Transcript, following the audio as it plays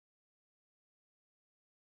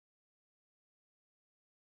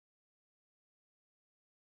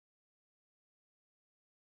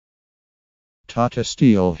Tata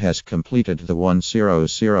Steel has completed the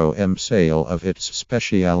 100M sale of its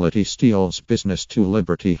specialty steels business to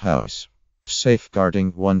Liberty House,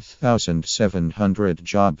 safeguarding 1,700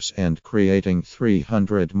 jobs and creating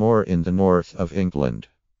 300 more in the north of England.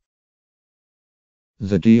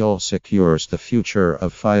 The deal secures the future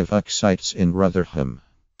of 5 UC sites in Rotherham,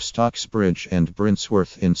 Stocksbridge and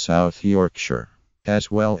Brinsworth in South Yorkshire, as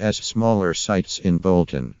well as smaller sites in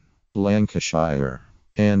Bolton, Lancashire,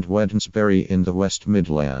 and Wednesbury in the West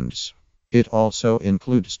Midlands. It also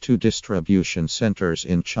includes 2 distribution centres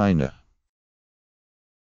in China.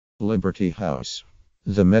 Liberty House,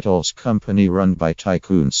 the metals company run by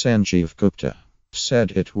tycoon Sanjeev Gupta,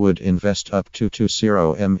 said it would invest up to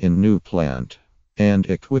 20M in new plant and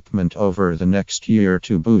equipment over the next year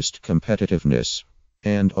to boost competitiveness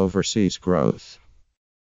and overseas growth.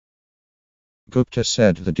 Gupta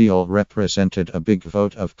said the deal represented a big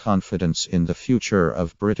vote of confidence in the future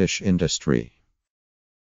of British industry.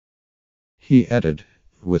 He added,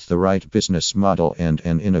 with the right business model and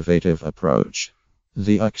an innovative approach,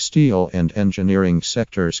 the UC steel and engineering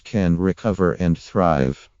sectors can recover and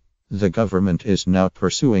thrive. The government is now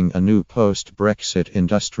pursuing a new post-Brexit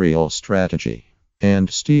industrial strategy, and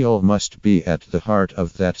steel must be at the heart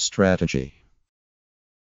of that strategy.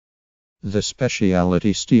 The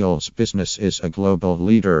specialty steels business is a global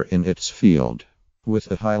leader in its field,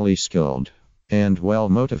 with a highly skilled and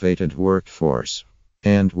well-motivated workforce,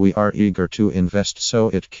 and we are eager to invest so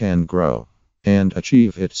it can grow and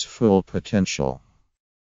achieve its full potential.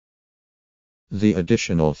 The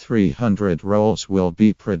additional 300 roles will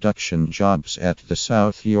be production jobs at the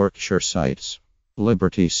South Yorkshire sites.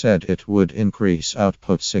 Liberty said it would increase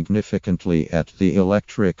output significantly at the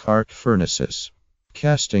electric arc furnaces,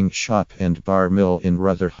 casting shop and bar mill in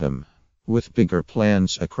Rotherham, with bigger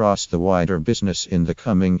plans across the wider business in the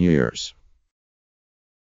coming years.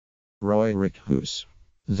 Roy Rickhus,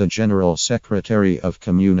 the General Secretary of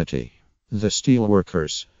Community, the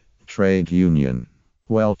Steelworkers Trade Union,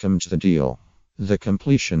 welcomed the deal. The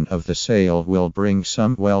completion of the sale will bring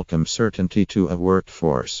some welcome certainty to a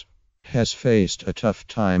workforce has faced a tough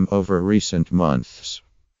time over recent months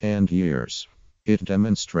and years. It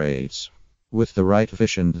demonstrates, with the right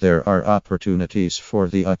vision, there are opportunities for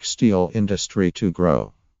the UC steel industry to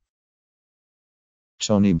grow.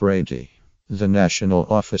 Tony Brady, the national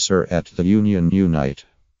officer at the Union Unite,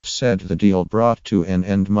 said the deal brought to an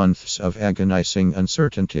end months of agonizing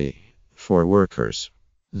uncertainty for workers.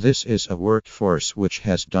 This is a workforce which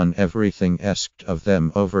has done everything asked of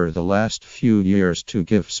them over the last few years to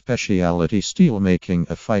give specialty steelmaking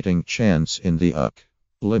a fighting chance in the UC.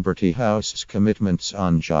 Liberty House's commitments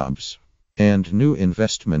on jobs and new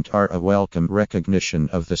investment are a welcome recognition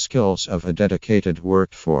of the skills of a dedicated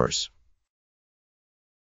workforce.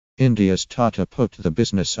 India's Tata put the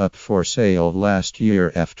business up for sale last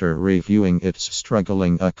year after reviewing its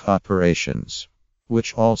struggling UC operations,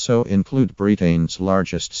 which also include Britain's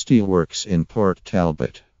largest steelworks in Port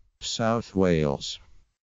Talbot, South Wales.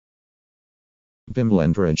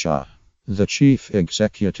 Bimlendra Jha, the chief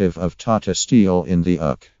executive of Tata Steel in the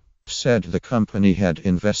UC, said the company had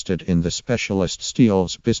invested in the specialist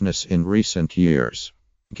steels business in recent years,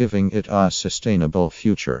 giving it a sustainable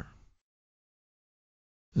future.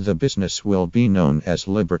 The business will be known as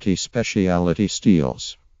Liberty Specialty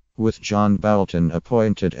Steels, with John Boulton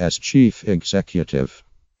appointed as chief executive.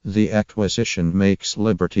 The acquisition makes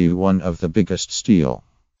Liberty one of the biggest steel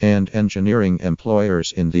and engineering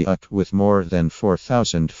employers in the UC with more than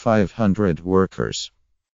 4,500 workers.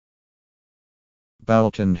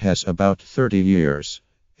 Boulton has about 30 years'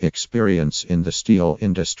 experience in the steel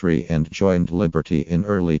industry and joined Liberty in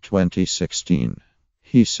early 2016.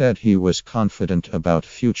 He said he was confident about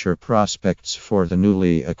future prospects for the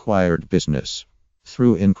newly acquired business.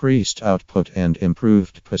 Through increased output and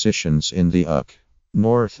improved positions in the UC,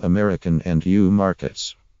 North American and EU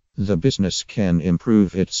markets, the business can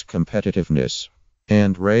improve its competitiveness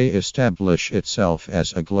and re-establish itself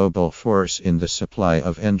as a global force in the supply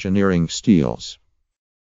of engineering steels.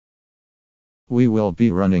 We will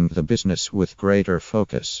be running the business with greater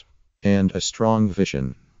focus and a strong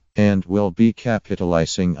vision, and will be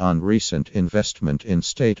capitalizing on recent investment in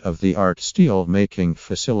state-of-the-art steel-making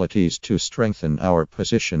facilities to strengthen our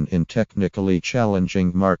position in technically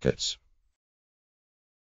challenging markets.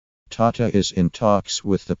 Tata is in talks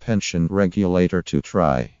with the pension regulator to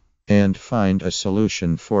try and find a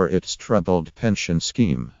solution for its troubled pension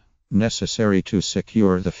scheme, necessary to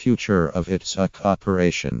secure the future of its UC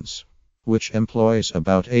operations, which employs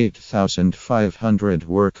about 8,500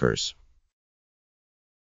 workers.